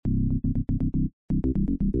Hey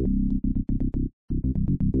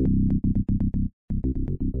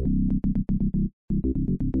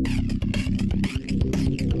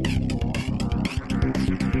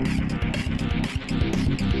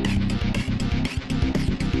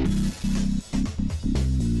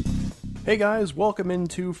guys, welcome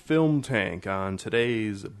into Film Tank. On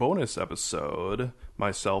today's bonus episode,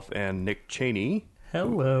 myself and Nick Cheney,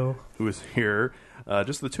 Hello. who is here,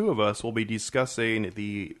 just the two of us, will be discussing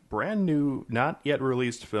the brand new, not yet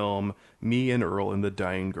released film, Me and Earl and the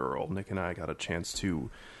Dying Girl. Nick and I got a chance to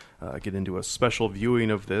get into a special viewing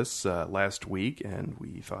of this last week, and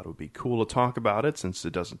we thought it would be cool to talk about it since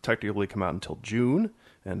it doesn't technically come out until June,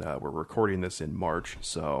 and we're recording this in March,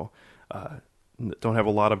 so don't have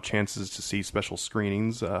a lot of chances to see special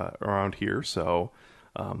screenings around here, so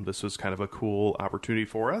this was kind of a cool opportunity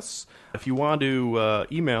for us. If you want to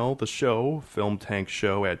email the show,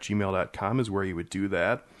 filmtankshow@gmail.com is where you would do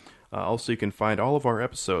that. Also, you can find all of our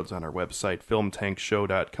episodes on our website,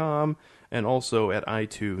 filmtankshow.com, and also at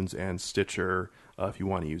iTunes and Stitcher if you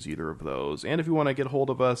want to use either of those. And if you want to get a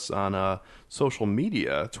hold of us on social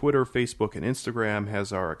media, Twitter, Facebook, and Instagram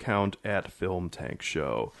has our account at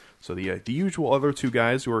FilmTankShow. So the usual other two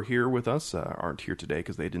guys who are here with us aren't here today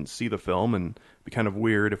because they didn't see the film, and it'd be kind of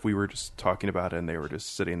weird if we were just talking about it and they were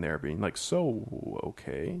just sitting there being like, so,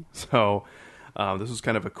 okay. So this was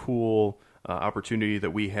kind of a cool opportunity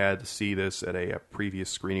that we had to see this at a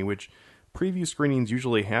previous screening, which preview screenings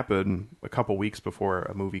usually happen a couple weeks before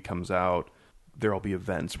a movie comes out. There'll be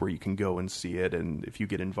events where you can go and see it, and if you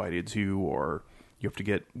get invited to, or you have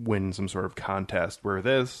to win some sort of contest, where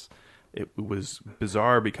it was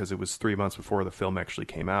bizarre because it was 3 months before the film actually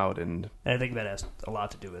came out. And I think that has a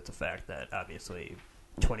lot to do with the fact that obviously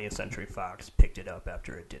 20th Century Fox picked it up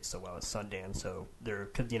after it did so well at Sundance, so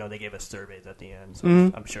because they gave us surveys at the end, so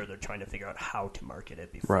I'm sure they're trying to figure out how to market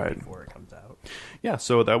it before it comes out. Yeah,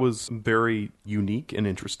 so that was very unique and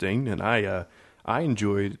interesting, and I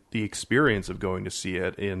enjoyed the experience of going to see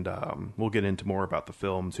it, and we'll get into more about the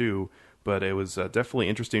film too, but it was definitely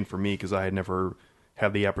interesting for me because I had never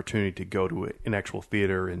had the opportunity to go to an actual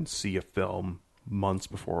theater and see a film months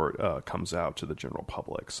before it comes out to the general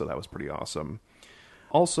public, so that was pretty awesome.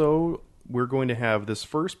 Also, we're going to have this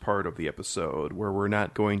first part of the episode where we're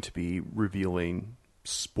not going to be revealing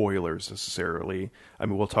spoilers necessarily. I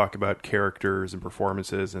mean, we'll talk about characters and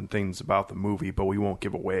performances and things about the movie, but we won't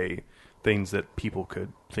give away things that people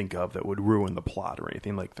could think of that would ruin the plot or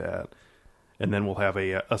anything like that. And then we'll have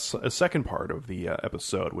a second part of the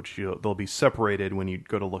episode, which they'll be separated when you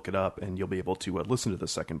go to look it up, and you'll be able to listen to the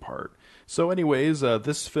second part. So anyways,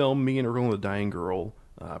 this film, Me and Earl and the Dying Girl,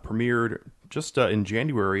 premiered just in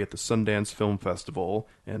January at the Sundance Film Festival,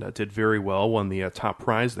 and did very well, won the top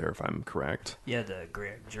prize there, if I'm correct. Yeah, the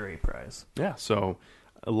Grand Jury Prize. Yeah, so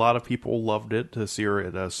a lot of people loved it to see her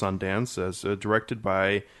at Sundance, as directed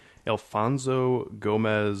by Alfonso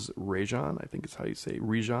Gomez Rejon, I think is how you say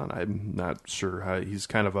Rejon. I'm not sure how. He's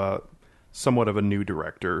kind of somewhat of a new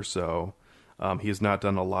director, so he has not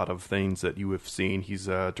done a lot of things that you have seen. He's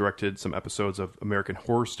directed some episodes of American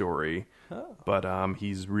Horror Story, but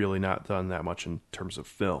he's really not done that much in terms of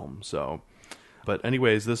film. So, but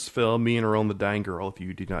anyways, this film, Me and Earl and the Dying Girl, if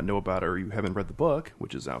you do not know about it or you haven't read the book,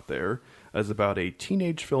 which is out there, is about a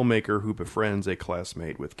teenage filmmaker who befriends a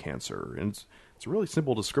classmate with cancer. And it's a really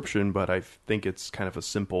simple description, but I think it's kind of a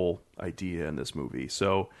simple idea in this movie.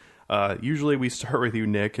 So usually we start with you,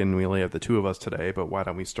 Nick, and we only have the two of us today, but why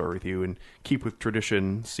don't we start with you and keep with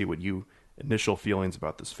tradition, see what your initial feelings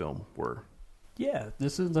about this film were. Yeah,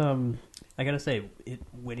 this is, I gotta say,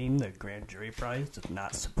 winning the Grand Jury Prize does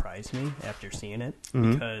not surprise me after seeing it,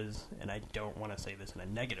 because, and I don't want to say this in a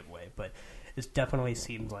negative way, but this definitely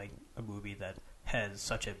seems like a movie that has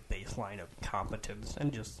such a baseline of competence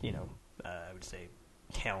and just, I would say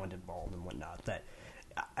talent involved and whatnot, that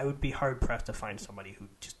I would be hard-pressed to find somebody who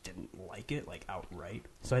just didn't like it, like, outright.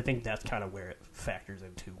 So I think that's kind of where it factors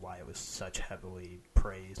into why it was such heavily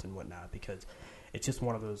praised and whatnot, because it's just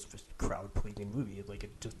one of those crowd-pleasing movies. Like,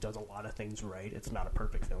 it just does a lot of things right. It's not a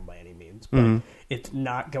perfect film by any means, but it's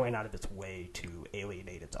not going out of its way to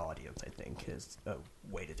alienate its audience, I think, is a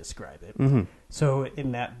way to describe it. So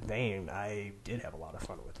in that vein, I did have a lot of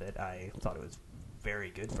fun with it. I thought it was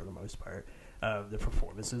very good for the most part. The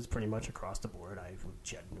performances pretty much across the board I was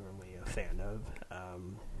genuinely a fan of,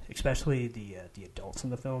 especially the adults in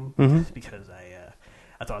the film, because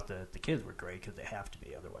I thought the kids were great because they have to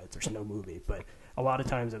be, otherwise there's no movie. But a lot of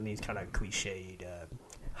times in these kind of cliched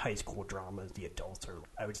high school dramas, the adults are,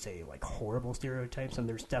 I would say, like horrible stereotypes, and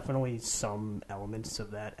there's definitely some elements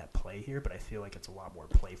of that at play here, but I feel like it's a lot more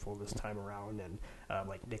playful this time around, and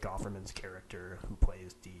like Nick Offerman's character, who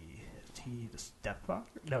plays the he the stepfather?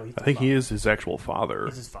 No, he's I think he is his actual father.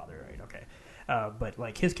 He's his father, right? Okay. But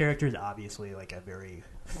like his character is obviously like a very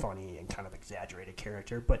funny and kind of exaggerated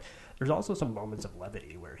character, but there's also some moments of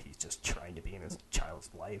levity where he's just trying to be in his child's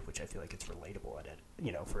life, which I feel like it's relatable at it,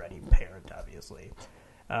 for any parent, obviously.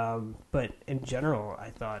 But in general, I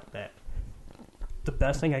thought that the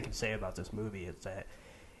best thing I can say about this movie is that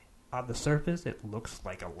on the surface, it looks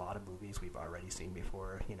like a lot of movies we've already seen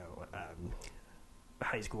before.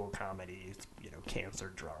 High school comedies,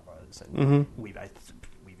 cancer dramas, and we've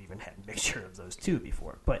even had a mixture of those too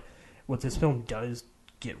before. But what this film does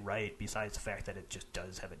get right, besides the fact that it just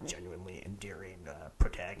does have a genuinely endearing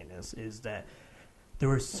protagonist, is that there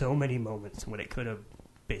were so many moments when it could have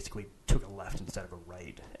basically took a left instead of a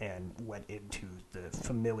right and went into the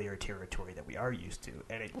familiar territory that we are used to.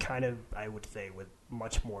 And it kind of, I would say, with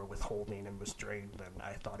much more withholding and restraint than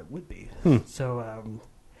I thought it would be. So,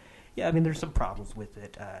 yeah, I mean, there's some problems with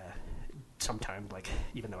it. Sometimes, like,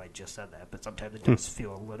 even though I just said that, but sometimes it does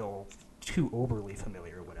feel a little too overly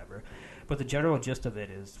familiar or whatever. But the general gist of it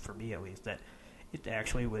is, for me at least, that it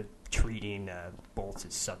actually was treating both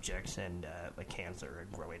its subjects and like cancer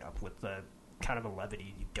and growing up with the kind of a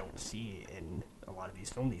levity you don't see in a lot of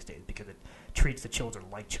these films these days, because it treats the children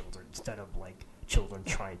like children instead of like children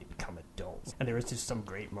trying to become adults. And there was just some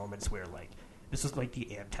great moments where, like, this is like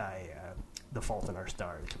the anti The Fault in Our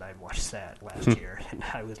Stars, because I watched that last year and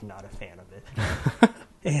I was not a fan of it.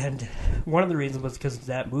 And one of the reasons was because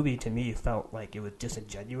that movie to me felt like it was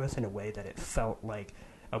disingenuous in a way that it felt like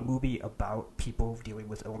a movie about people dealing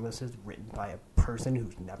with illnesses written by a person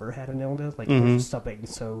who's never had an illness. Like, there's something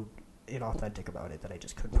so inauthentic about it that I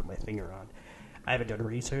just couldn't put my finger on. I haven't done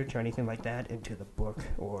research or anything like that into the book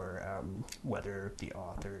or whether the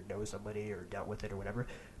author knows somebody or dealt with it or whatever,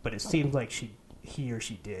 but it seems like he or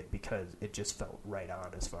she did, because it just felt right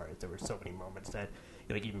on, as far as there were so many moments that,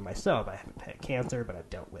 like, even myself, I haven't had cancer, but I've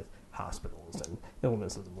dealt with hospitals and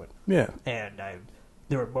illnesses and what. Yeah. And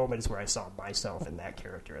there were moments where I saw myself in that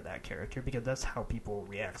character or that character, because that's how people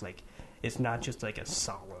react. Like, it's not just like a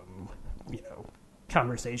solemn,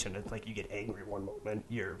 conversation. It's like you get angry one moment,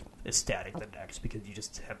 you're ecstatic the next, because you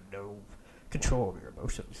just have no control over your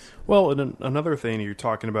emotions. Well, and another thing, you're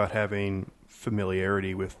talking about having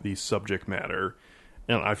familiarity with the subject matter,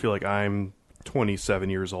 and I feel like I'm 27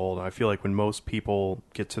 years old, and I feel like when most people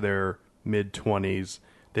get to their mid-20s,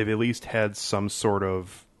 they've at least had some sort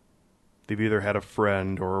of, they've either had a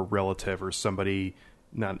friend or a relative or somebody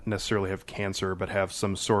not necessarily have cancer, but have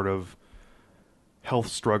some sort of health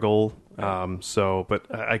struggle.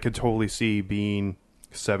 But I could totally see being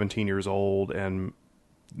 17 years old and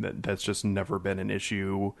that's just never been an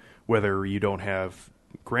issue, whether you don't have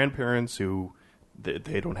grandparents who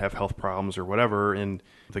they don't have health problems or whatever. And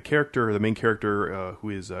the main character, who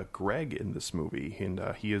is Greg in this movie, and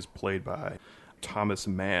he is played by Thomas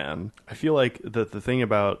Mann. I feel like the thing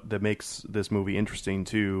that makes this movie interesting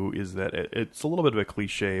too is that it's a little bit of a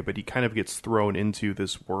cliche, but he kind of gets thrown into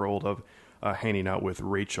this world of hanging out with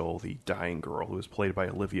Rachel, the dying girl, who is played by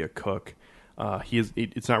Olivia Cooke.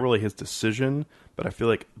 It's not really his decision, but I feel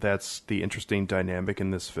like that's the interesting dynamic in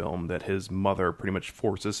this film, that his mother pretty much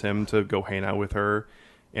forces him to go hang out with her.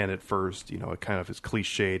 And at first, it kind of is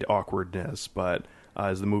cliched awkwardness, but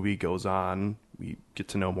as the movie goes on, we get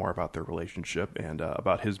to know more about their relationship and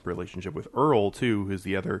about his relationship with Earl, too, who's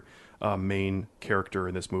the other main character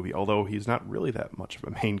in this movie, although he's not really that much of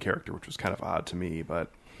a main character, which was kind of odd to me.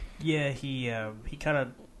 But yeah, he kind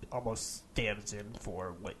of almost stands in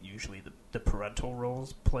for what usually the parental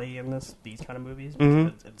roles play in these kind of movies,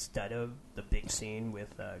 because instead of the big scene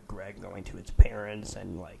with Greg going to his parents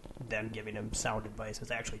and like them giving him sound advice,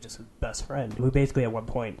 it's actually just his best friend, who basically at one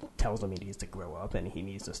point tells him he needs to grow up and he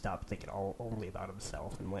needs to stop thinking only about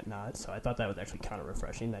himself and whatnot. So I thought that was actually kind of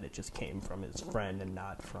refreshing, that it just came from his friend and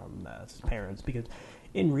not from his parents, because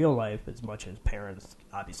in real life, as much as parents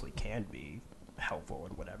obviously can be helpful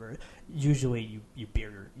and whatever, usually you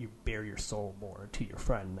bare your soul more to your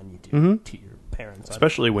friend than you do to your parents,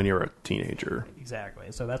 especially when you're a teenager. Exactly.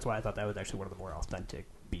 So that's why I thought that was actually one of the more authentic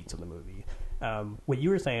beats of the movie. What you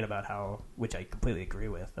were saying about how, which I completely agree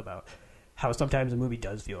with, about how sometimes a movie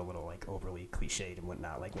does feel a little like overly cliched and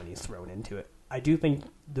whatnot, like when he's thrown into it. I do think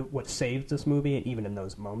that what saves this movie, and even in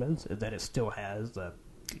those moments, is that it still has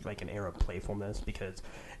like an air of playfulness, because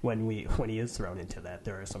when he is thrown into that,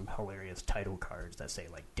 there are some hilarious title cards that say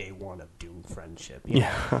like day one of doomed friendship.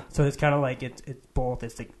 Yeah. So it's kind of like it's both.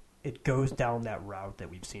 It's like it goes down that route that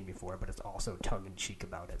we've seen before, but it's also tongue in cheek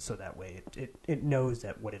about it. So that way it knows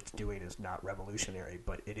that what it's doing is not revolutionary,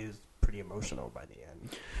 but it is pretty emotional by the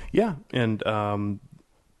end. Yeah, and and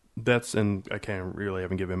I can't really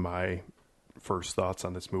haven't given my first thoughts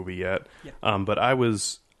on this movie yet. Yeah. But I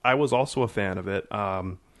was also a fan of it.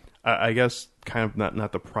 I guess kind of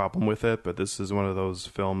not the problem with it, but this is one of those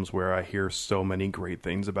films where I hear so many great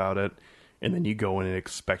things about it, and then you go in and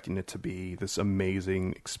expecting it to be this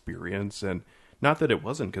amazing experience, and not that it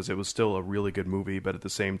wasn't, because it was still a really good movie, but at the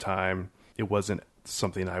same time, it wasn't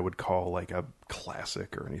something I would call like a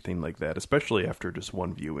classic or anything like that, especially after just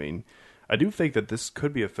one viewing. I do think that this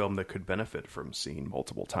could be a film that could benefit from seeing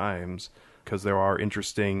multiple times, because there are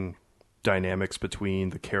interesting dynamics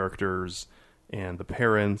between the characters and the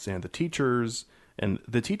parents and the teachers. And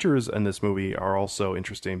the teachers in this movie are also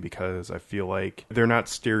interesting because I feel like they're not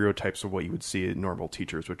stereotypes of what you would see in normal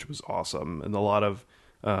teachers, which was awesome. And a lot of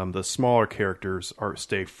the smaller characters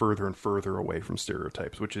stay further and further away from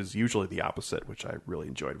stereotypes, which is usually the opposite, which I really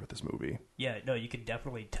enjoyed with this movie. Yeah, no, you could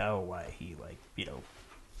definitely tell why he, like, you know,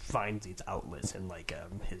 finds these outlets in, like,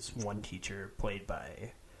 his one teacher played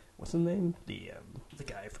by, what's his name? The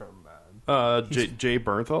guy from... Jay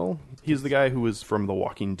Bernthal. He's the guy who was from The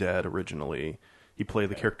Walking Dead originally. He played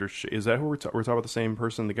the character... Is that who we're talking about the same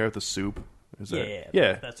person? The guy with the soup?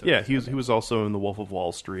 Yeah. That's what he was also in The Wolf of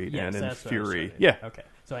Wall Street and in Fury. Yeah. Okay,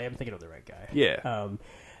 so I am thinking of the right guy. Yeah.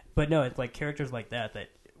 But no, it's like characters like that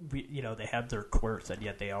they have their quirks, and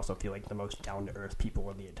yet they also feel like the most down-to-earth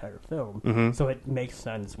people in the entire film. Mm-hmm. So it makes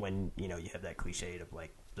sense when, you know, you have that cliche of,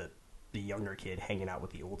 like, the younger kid hanging out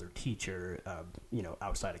with the older teacher, you know,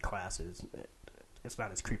 outside of classes. It's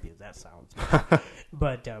not as creepy as that sounds.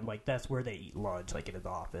 But like, that's where they eat lunch, like in his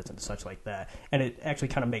office and such like that. And it actually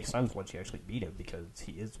kind of makes sense once you actually meet him, because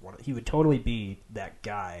he would totally be that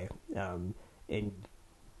guy in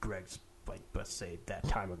Greg's, like, let's say, that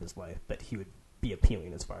time of his life, but he would be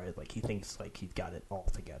appealing as far as, like, he thinks like he's got it all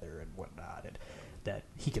together and whatnot, and that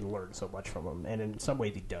he can learn so much from him. And in some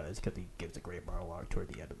ways he does, because he gives a great monologue toward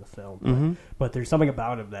the end of the film. Mm-hmm. But there's something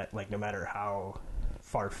about him that, like, no matter how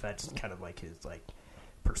far-fetched kind of like his, like,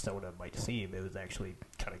 persona might seem, it was actually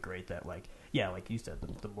kind of great that, like, yeah, like you said,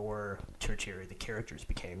 the more tertiary the characters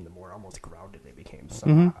became, the more almost grounded they became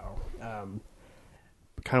somehow. Mm-hmm.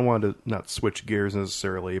 Kind of wanted to not switch gears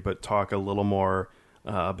necessarily, but talk a little more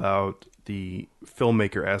about the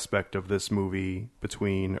filmmaker aspect of this movie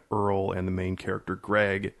between Earl and the main character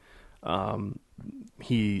Greg. They're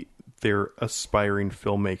aspiring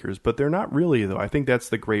filmmakers, but they're not really, though. I think that's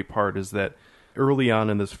the great part, is that early on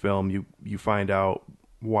in this film, you find out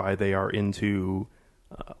why they are into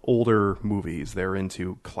older movies. They're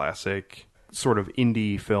into classic sort of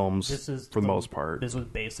indie films for the most part. This was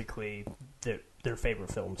basically their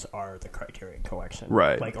favorite films are the Criterion Collection.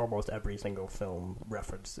 Right. Like, almost every single film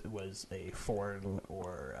referenced was a foreign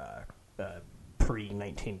or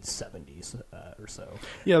pre-1970s or so.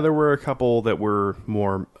 Yeah, there were a couple that were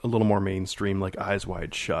a little more mainstream, like Eyes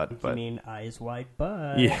Wide Shut. You mean Eyes Wide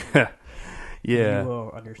But? Yeah. Yeah. You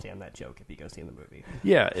will understand that joke if you go see the movie.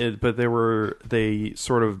 Yeah, but they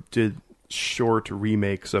sort of did short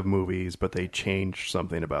remakes of movies, but they changed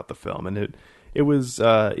something about the film. And it was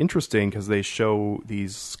interesting because they show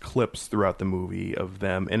these clips throughout the movie of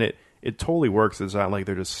them, and it totally works. It's not like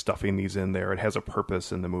they're just stuffing these in there. It has a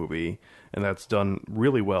purpose in the movie, and that's done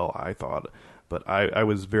really well, I thought. But I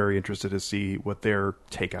was very interested to see what their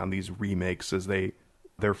take on these remakes, as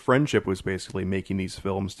their friendship was basically making these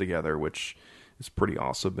films together, which is pretty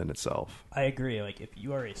awesome in itself. I agree. Like, if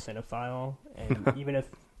you are a cinephile, and even if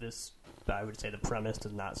this, I would say, the premise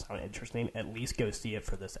does not sound interesting, at least go see it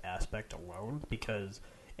for this aspect alone, because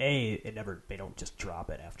they don't just drop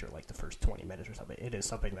it after, like, the first 20 minutes or something. It is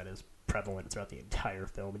something that is prevalent throughout the entire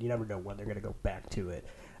film, and you never know when they're going to go back to it.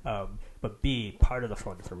 But B, part of the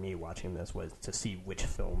fun for me watching this was to see which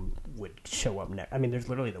film would show up next. I mean, there's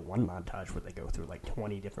literally the one montage where they go through like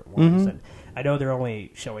 20 different ones, and I know they're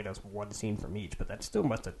only showing us one scene from each, but that still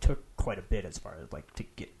must have took quite a bit as far as, like, to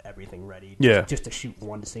get everything ready. Just to shoot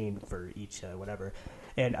one scene for each whatever.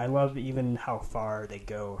 And I love even how far they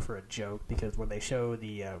go for a joke, because when they show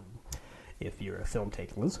the if you're a Film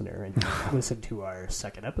Take listener and you listen to our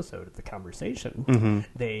second episode of the conversation,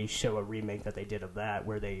 they show a remake that they did of that,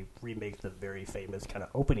 where they remake the very famous kind of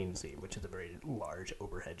opening scene, which is a very large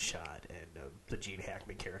overhead shot, and the Gene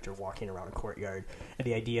Hackman character walking around a courtyard, and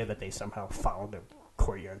the idea that they somehow found a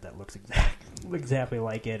courtyard that looks exactly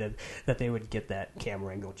like it, and that they would get that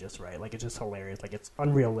camera angle just right. Like, it's just hilarious. Like, it's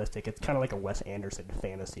unrealistic. It's kind of like a Wes Anderson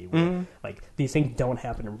fantasy where, like, these things don't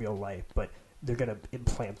happen in real life, but they're going to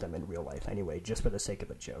implant them in real life anyway, just for the sake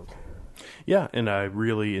of a joke. Yeah, and I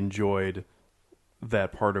really enjoyed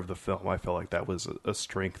that part of the film. I felt like that was a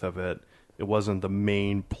strength of it. It wasn't the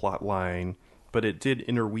main plot line, but it did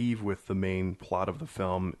interweave with the main plot of the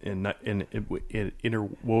film, and it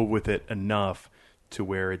interwove with it enough to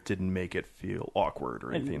where it didn't make it feel awkward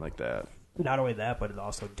or anything like that. Not only that, but it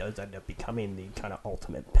also does end up becoming the kind of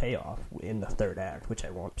ultimate payoff in the third act, which I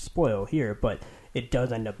won't spoil here, but it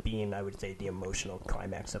does end up being, I would say, the emotional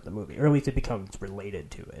climax of the movie, or at least it becomes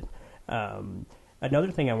related to it.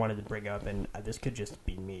 Another thing I wanted to bring up, and this could just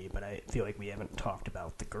be me, but I feel like we haven't talked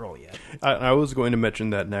about the girl yet. I was going to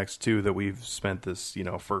mention that next, too, that we've spent this,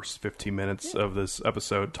 first 15 minutes of this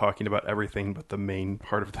episode talking about everything but the main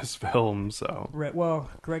part of this film, so... Right,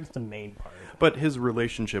 well, Greg's the main part. But his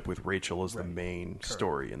relationship with Rachel is the main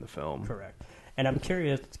story in the film. Correct. And I'm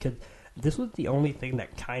curious, because this was the only thing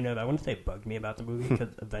that kind of, I wouldn't say bugged me about the movie,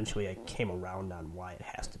 because eventually I came around on why it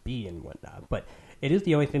has to be and whatnot, but it is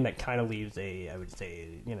the only thing that kind of leaves I would say,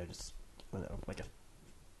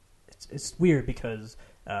 it's weird because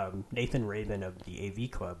Nathan Rabin of the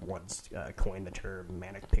AV Club once coined the term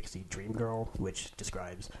Manic Pixie Dream Girl, which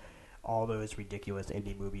describes all those ridiculous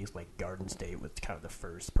indie movies like Garden State was kind of the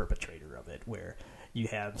first perpetrator of it, where you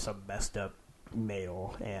have some messed up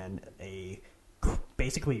male and a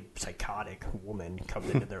basically psychotic woman comes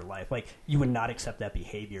into their life. Like, you would not accept that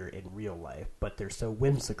behavior in real life, but they're so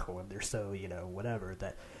whimsical and they're so, whatever,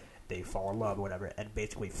 that they fall in love or whatever, and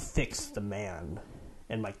basically fix the man.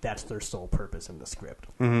 And, that's their sole purpose in the script.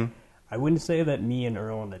 Mm-hmm. I wouldn't say that Me and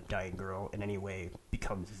Earl and the Dying Girl in any way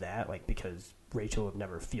becomes that, because Rachel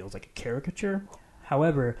never feels like a caricature.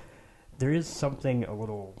 However, there is something a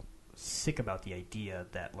little sick about the idea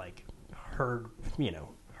that, her,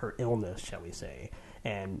 her illness, shall we say,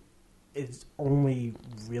 and is only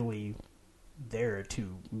really there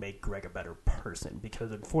to make Greg a better person.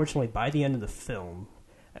 Because, unfortunately, by the end of the film,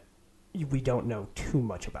 we don't know too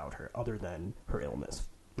much about her other than her illness.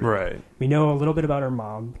 Right. We know a little bit about her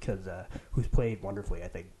mom, because who's played wonderfully, I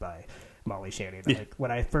think, by Molly Shannon. Yeah. When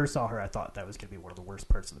I first saw her, I thought that was going to be one of the worst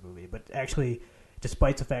parts of the movie. But actually,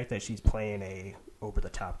 despite the fact that she's playing a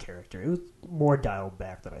over-the-top character, it was more dialed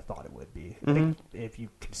back than I thought it would be. Mm-hmm. I think if you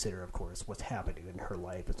consider, of course, what's happening in her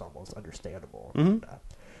life, it's almost understandable.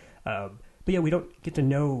 Mm-hmm. But yeah, we don't get to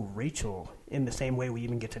know Rachel in the same way we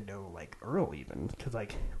even get to know, Earl even. Because,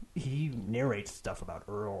 he narrates stuff about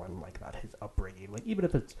Earl and, about his upbringing. Even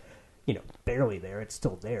if it's, barely there, it's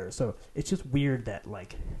still there. So it's just weird that,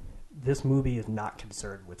 this movie is not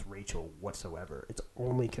concerned with Rachel whatsoever. It's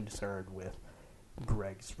only concerned with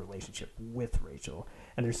Greg's relationship with Rachel.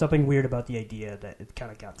 And there's something weird about the idea that it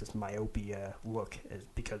kind of got this myopia look,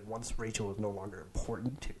 because once Rachel is no longer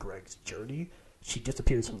important to Greg's journey, she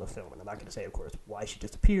disappears from the film. And I'm not going to say, of course, why she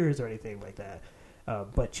disappears or anything like that,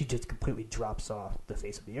 but she just completely drops off the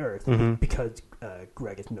face of the earth because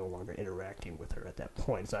Greg is no longer interacting with her at that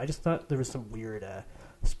point. So I just thought there was some weird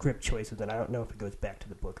script choices, and I don't know if it goes back to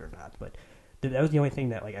the book or not, but that was the only thing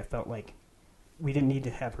that I felt like we didn't need to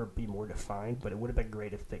have her be more defined, but it would have been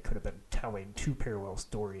great if they could have been telling two parallel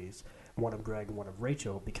stories, one of Greg and one of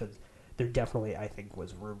Rachel, because there definitely, I think,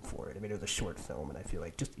 was room for it. I mean, it was a short film, and I feel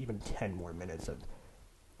like just even 10 more minutes of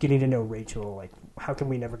getting to know Rachel, how come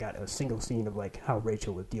we never got a single scene of, how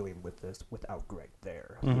Rachel was dealing with this without Greg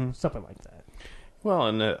there? Something like that. Well,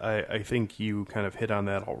 and I think you kind of hit on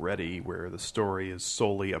that already, where the story is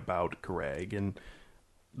solely about Greg, and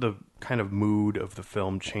the kind of mood of the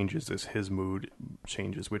film changes as his mood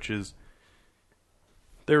changes, which is...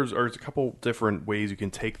 There's a couple different ways you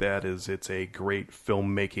can take that. It's a great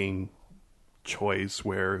filmmaking choice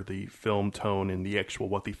where the film tone and the actual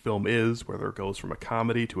what the film is, whether it goes from a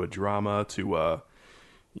comedy to a drama to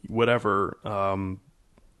whatever,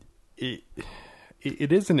 it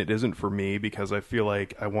is and it isn't for me, because I feel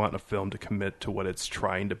like I want a film to commit to what it's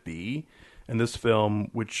trying to be. And this film,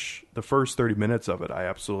 which the first 30 minutes of it I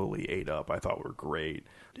absolutely ate up, I thought were great.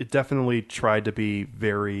 It definitely tried to be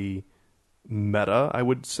very meta, I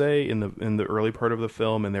would say, in the early part of the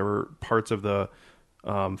film, and there were parts of the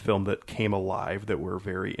film that came alive that were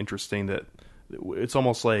very interesting. That it's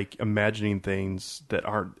almost like imagining things that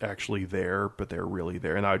aren't actually there, but they're really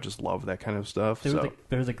there, and I just love that kind of stuff.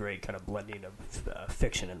 There's a great kind of blending of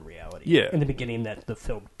fiction and reality. Yeah. In the beginning, that the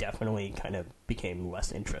film definitely kind of became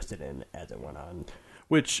less interested in as it went on.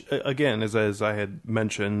 Which, again, as I had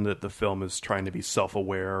mentioned, that the film is trying to be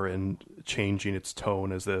self-aware and changing its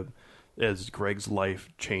tone as Greg's life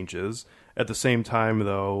changes. At the same time,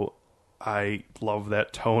 though, I love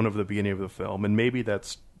that tone of the beginning of the film, and maybe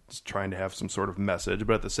that's trying to have some sort of message,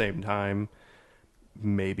 but at the same time,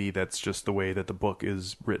 maybe that's just the way that the book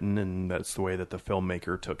is written, and that's the way that the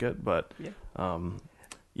filmmaker took it. But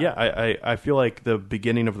I feel like the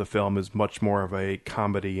beginning of the film is much more of a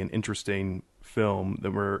comedy and interesting film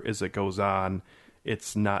than as it goes on,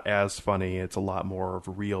 it's not as funny. It's a lot more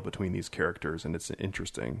of real between these characters, and it's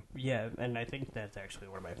interesting. Yeah, and I think that's actually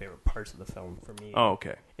one of my favorite parts of the film for me. Oh,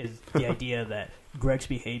 okay. Is the idea that Greg's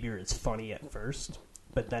behavior is funny at first,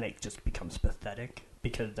 but then it just becomes pathetic,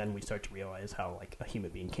 because then we start to realize how, like, a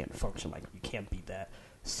human being can't function. Like, you can't be that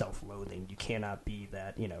self-loathing. You cannot be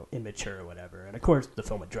that, immature or whatever. And, of course, the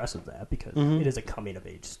film addresses that, because it is a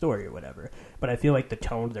coming-of-age story or whatever. But I feel like the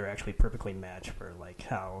tones are actually perfectly matched for, like,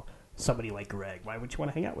 how somebody like Greg, why would you want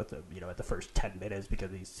to hang out with him, at the first 10 minutes, because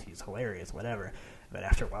he's hilarious, whatever. But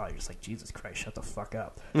after a while, you're just like, Jesus Christ, shut the fuck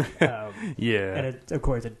up. Yeah. And, of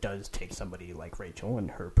course, it does take somebody like Rachel and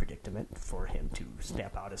her predicament for him to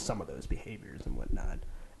snap out of some of those behaviors and whatnot.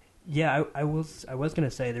 Yeah, I was going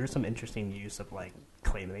to say there's some interesting use of, like,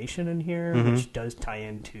 claymation in here, which does tie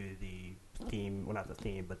into the theme, well, not the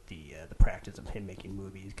theme, but the practice of him making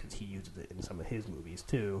movies, because he uses it in some of his movies,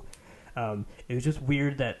 too. It was just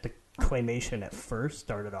weird that the claymation at first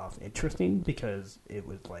started off interesting, because it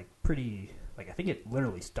was, like, pretty, like, I think it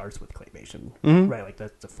literally starts with claymation, right? Like,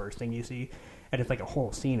 that's the first thing you see, and it's like a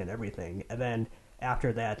whole scene and everything, and then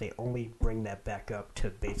after that they only bring that back up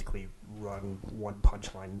to basically run one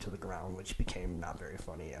punchline into the ground, which became not very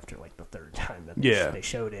funny after, like, the third time that they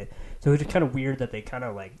showed it. So it was just kind of weird that they kind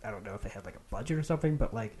of, like, I don't know if they had, like, a budget or something,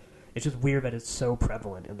 but, like, it's just weird that it's so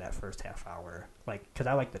prevalent in that first half hour. Like, because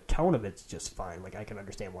I like the tone of it's just fine. Like, I can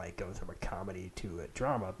understand why it goes from a comedy to a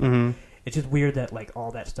drama. But it's just weird that, like,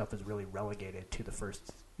 all that stuff is really relegated to the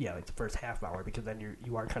first, like, the first half hour, because then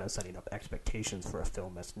you are kind of setting up expectations for a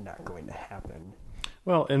film that's not going to happen.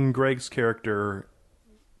 Well, and Greg's character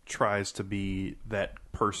tries to be that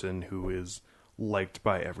person who is liked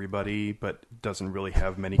by everybody, but doesn't really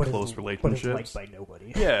have many close relationships. But is liked by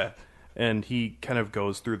nobody. Yeah. And he kind of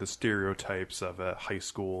goes through the stereotypes of a high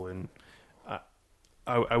school, and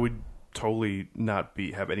I would totally not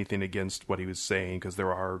have anything against what he was saying, because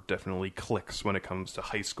there are definitely cliques when it comes to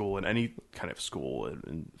high school and any kind of school,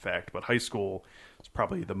 in fact. But high school is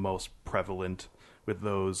probably the most prevalent with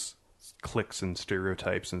those cliques and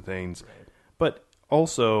stereotypes and things. Right. But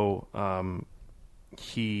also,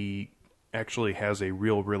 he actually has a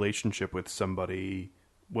real relationship with somebody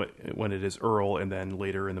when it is Earl, and then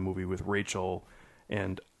later in the movie with Rachel,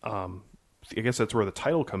 and I guess that's where the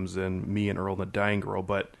title comes in, Me and Earl and the Dying Girl.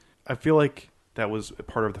 But I feel like that was a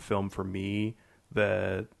part of the film for me,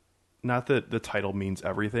 that not that the title means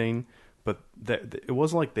everything, but that it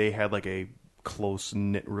wasn't like they had like a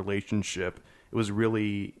close-knit relationship. It was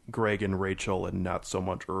really Greg and Rachel, and not so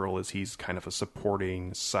much Earl, as he's kind of a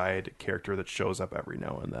supporting side character that shows up every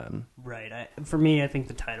now and then. Right. For me, I think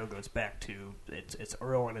the title goes back to it's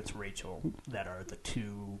Earl and it's Rachel that are the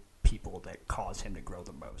two people that cause him to grow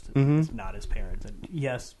the most. It's not his parents. And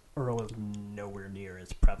yes, Earl is nowhere near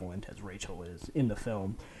as prevalent as Rachel is in the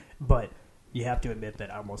film, but you have to admit that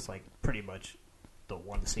almost, like, pretty much the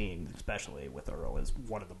one scene, especially with Earl, is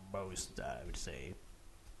one of the most, I would say,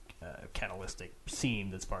 catalytic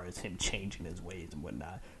scene as far as him changing his ways and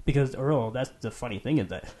whatnot. Because Earl, that's the funny thing, is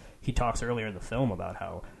that he talks earlier in the film about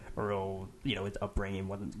how Earl, his upbringing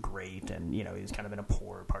wasn't great, and, he was kind of in a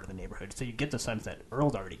poor part of the neighborhood. So you get the sense that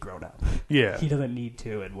Earl's already grown up. Yeah. He doesn't need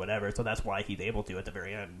to and whatever. So that's why he's able to, at the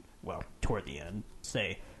very end, well, toward the end,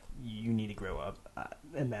 say, you need to grow up.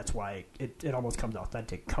 And that's why it almost comes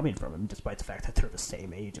authentic coming from him, despite the fact that they're the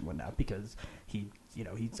same age and whatnot, because he's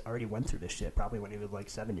already went through this shit probably when he was like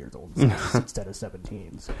 7 years old instead of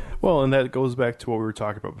 17. So. Well, and that goes back to what we were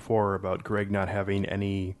talking about before, about Greg not having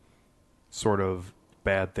any sort of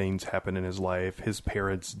bad things happen in his life. His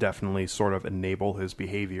parents definitely sort of enable his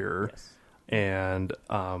behavior. Yes. And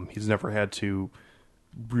he's never had to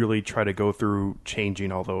really try to go through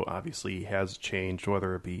changing, although obviously he has changed,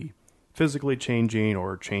 whether it be physically changing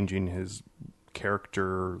or changing his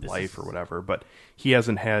character, life, or whatever. But he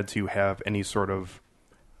hasn't had to have any sort of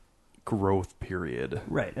growth period.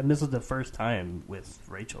 Right, and this is the first time with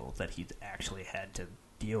Rachel that he's actually had to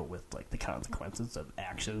deal with, like, the consequences of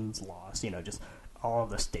actions, loss, just all of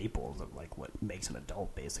the staples of, like, what makes an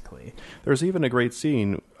adult, basically. There's even a great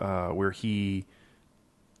scene where he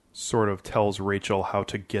sort of tells Rachel how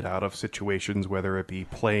to get out of situations, whether it be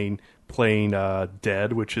playing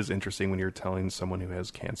dead, which is interesting when you're telling someone who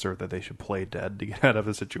has cancer that they should play dead to get out of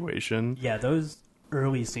a situation. Yeah, those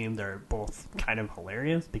early scenes are both kind of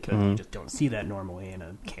hilarious, because you just don't see that normally in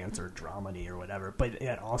a cancer dramedy or whatever, but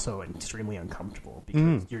yet also extremely uncomfortable,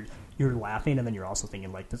 because you're laughing, and then you're also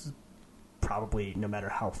thinking, like, this is probably, no matter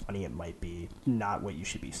how funny it might be, not what you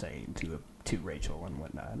should be saying to Rachel and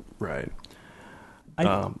whatnot. Right.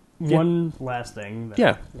 One last thing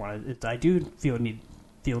that I do feel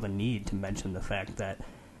the need to mention the fact that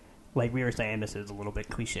like we were saying, this is a little bit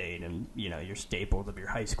cliched, and your staples of your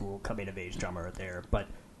high school coming of age drama are there, but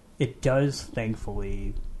it does,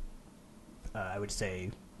 thankfully, I would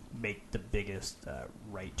say, make the biggest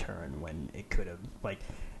right turn when it could have,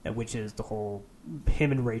 which is the whole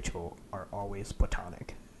him and Rachel are always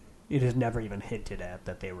platonic. It is never even hinted at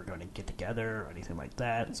that they were going to get together or anything like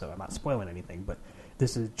that, so I'm not spoiling anything, but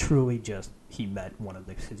this is truly just he met one of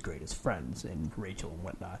his greatest friends in Rachel and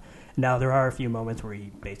whatnot. Now, there are a few moments where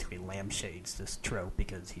he basically lampshades this trope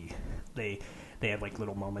because they have like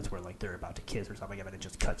little moments where like they're about to kiss or something, and then it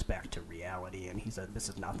just cuts back to reality, and he said this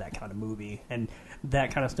is not that kind of movie. And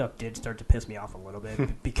that kind of stuff did start to piss me off a little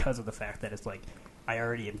bit because of the fact that it's like, I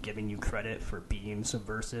already am giving you credit for being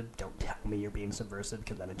subversive. Don't tell me you're being subversive,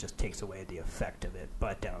 because then it just takes away the effect of it.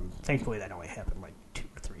 But thankfully that only happened like 2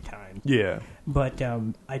 or 3 times. Yeah. But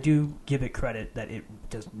I do give it credit that it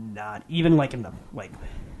does not, even like in the, like,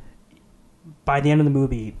 by the end of the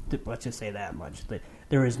movie, let's just say that much, that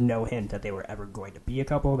there is no hint that they were ever going to be a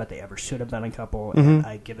couple, that they ever should have been a couple, and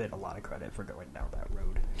I give it a lot of credit for going down that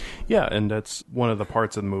road. Yeah, and that's one of the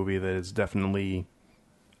parts of the movie that is definitely,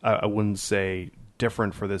 I wouldn't say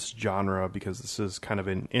different for this genre, because this is kind of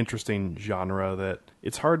an interesting genre that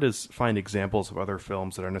it's hard to find examples of other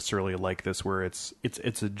films that are necessarily like this, where it's a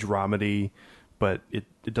dramedy, but it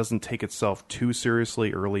doesn't take itself too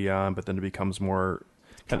seriously early on, but then it becomes more...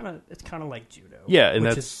 It's kind of like Juno. Yeah, and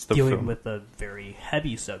which that's is the dealing film. with a very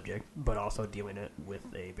heavy subject, but also dealing it with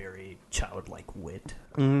a very childlike wit.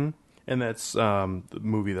 Mm-hmm. And that's the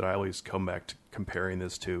movie that I always come back to comparing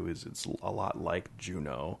this to, is it's a lot like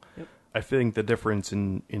Juno. Yep. I think the difference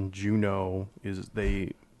in Juno is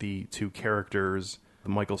the 2 characters, the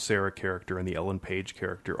Michael Cera character and the Ellen Page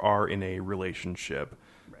character, are in a relationship.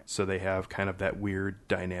 Right. So they have kind of that weird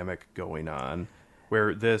dynamic going on.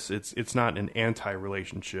 Where this, it's not an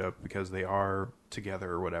anti-relationship because they are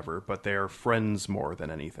together or whatever, but they are friends more than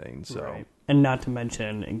anything. So, right. And not to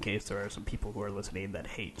mention, in case there are some people who are listening that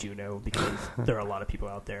hate Juno, because there are a lot of people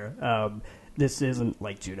out there, this isn't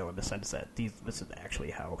like Juno in the sense that this is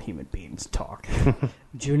actually how human beings talk.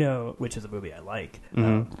 Juno, which is a movie I like,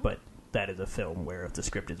 but that is a film where if the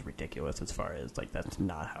script is ridiculous, as far as like that's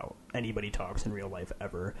not how anybody talks in real life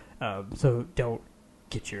ever. So don't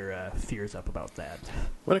get your fears up about that.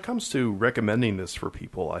 When it comes to recommending this for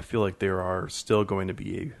people, I feel like there are still going to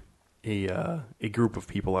be a group of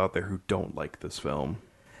people out there who don't like this film.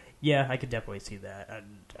 Yeah, I could definitely see that,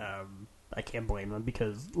 and I can't blame them,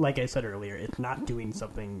 because, like I said earlier, it's not doing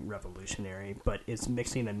something revolutionary, but it's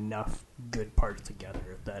mixing enough good parts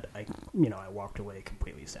together that I walked away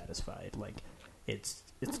completely satisfied. Like, it's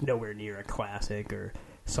nowhere near a classic or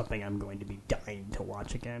something I'm going to be dying to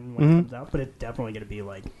watch again when it comes out, but it's definitely going to be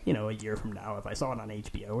like, a year from now, if I saw it on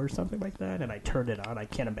HBO or something like that and I turned it on, I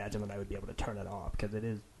can't imagine that I would be able to turn it off, because it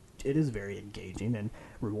is very engaging and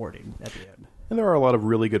rewarding at the end. And there are a lot of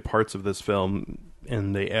really good parts of this film,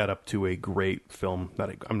 and they add up to a great film.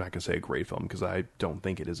 I'm not going to say a great film, because I don't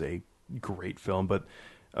think it is a great film, but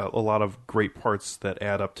a lot of great parts that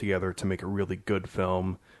add up together to make a really good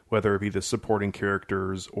film, whether it be the supporting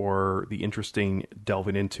characters or the interesting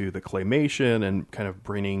delving into the claymation and kind of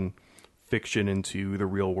bringing fiction into the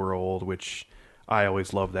real world, which I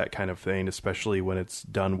always love that kind of thing, especially when it's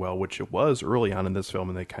done well, which it was early on in this film,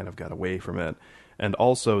 and they kind of got away from it. And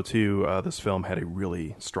also, too, this film had a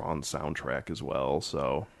really strong soundtrack as well,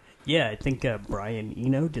 so... Yeah, I think Brian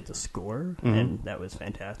Eno did the score, and that was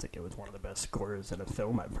fantastic. It was one of the best scores in a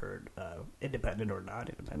film I've heard, independent or not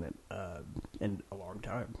independent, in a long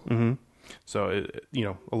time. Mm-hmm. So,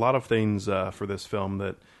 a lot of things for this film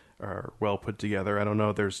that are well put together. I don't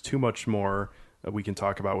know if there's too much more we can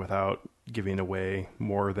talk about without giving away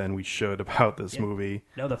more than we should about this movie.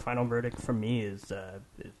 No, the final verdict from me is to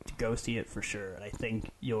go see it for sure. And I think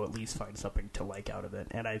you'll at least find something to like out of it.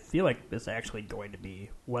 And I feel like it's actually going to be,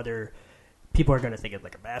 whether people are going to think it's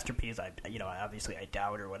like a masterpiece, obviously I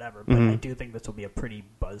doubt or whatever, but I do think this will be a pretty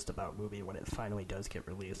buzzed about movie when it finally does get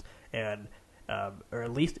released. And or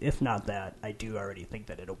at least, if not that, I do already think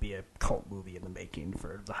that it'll be a cult movie in the making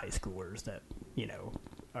for the high schoolers that,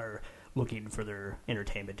 are looking for their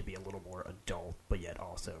entertainment to be a little more adult, but yet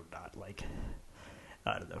also not like,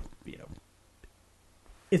 I don't know,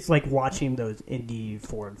 it's like watching those indie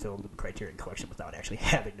foreign films of Criterion Collection without actually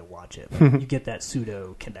having to watch it. Like, you get that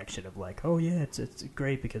pseudo connection of like, oh yeah, it's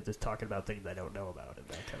great because it's talking about things I don't know about and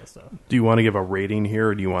that kind of stuff. Do you want to give a rating here,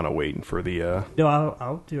 or do you want to wait for the... No,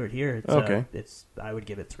 I'll do it here. It's, okay. I would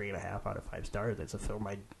give it 3.5 out of 5 stars. It's a film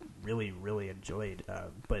I really, really enjoyed,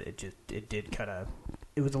 but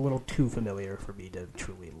it was a little too familiar for me to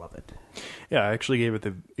truly love it.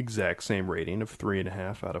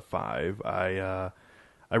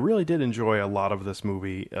 I really did enjoy a lot of this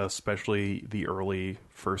movie, especially the early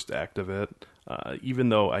first act of it. Even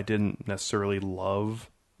though I didn't necessarily love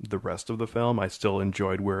the rest of the film, I still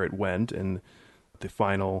enjoyed where it went, and the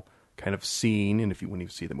final kind of scene, and when you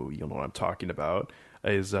see the movie, you'll know what I'm talking about,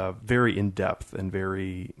 is very in-depth and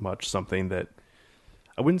very much something that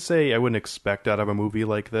I wouldn't say I wouldn't expect out of a movie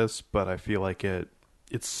like this, but I feel like it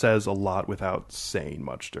says a lot without saying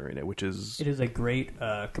much during it, which is... It is a great,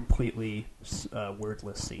 completely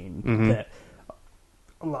wordless scene that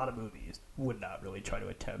a lot of movies would not really try to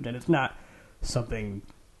attempt. And it's not something,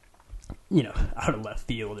 out of left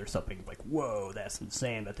field or something like, whoa, that's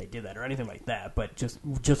insane that they did that or anything like that. But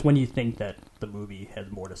just when you think that the movie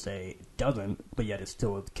has more to say, it doesn't, but yet it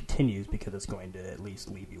still continues because it's going to at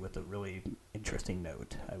least leave you with a really interesting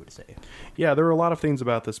note, I would say. Yeah, there are a lot of things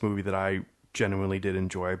about this movie that I genuinely did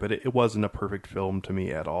enjoy, but it wasn't a perfect film to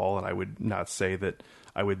me at all, and I would not say that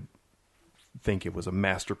I would think it was a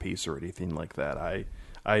masterpiece or anything like that.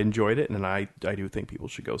 I enjoyed it, and I do think people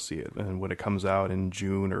should go see it. And when it comes out in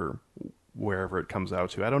June or wherever it comes out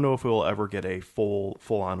to, I don't know if it will ever get a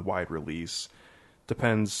full-on wide release.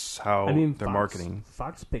 Depends how they're marketing.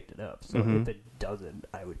 Fox picked it up, so if it doesn't,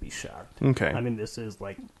 I would be shocked. Okay. This is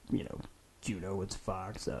like, Juno was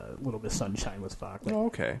Fox, Little Miss Sunshine was Fox. Like,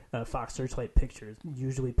 okay. Fox Searchlight Pictures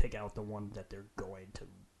usually pick out the one that they're going to,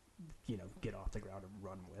 get off the ground and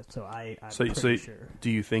run with. So I'm pretty sure. Do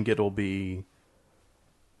you think it'll be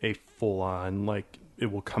a full-on, like,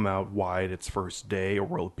 it will come out wide its first day, or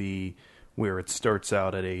will it be where it starts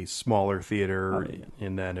out at a smaller theater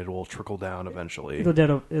and then it will trickle down eventually?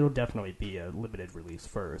 It'll definitely be a limited release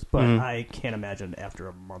first, but I can't imagine after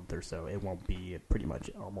a month or so it won't be at pretty much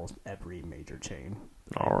almost every major chain.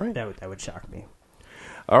 All right. That would shock me.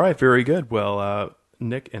 All right, very good. Well,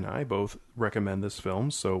 Nick and I both recommend this film,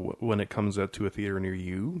 so when it comes out to a theater near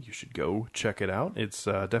you, you should go check it out. It's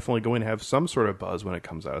definitely going to have some sort of buzz when it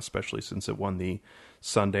comes out, especially since it won the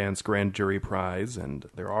Sundance Grand Jury Prize, and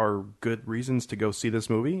there are good reasons to go see this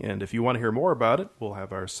movie. And if you want to hear more about it, we'll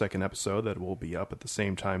have our second episode that will be up at the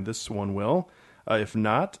same time this one will. If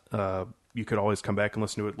not, you could always come back and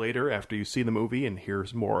listen to it later after you see the movie and hear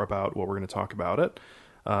more about what we're going to talk about it.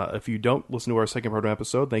 If you don't listen to our second part of the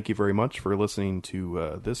episode, thank you very much for listening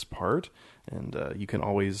to this part. And you can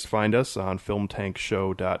always find us on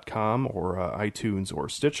filmtankshow.com or iTunes or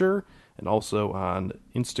Stitcher, and also on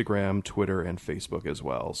Instagram, Twitter, and Facebook as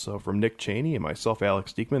well. So from Nick Cheney and myself,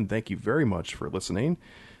 Alex Diekman, thank you very much for listening,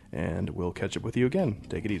 and we'll catch up with you again.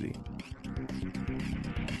 Take it easy.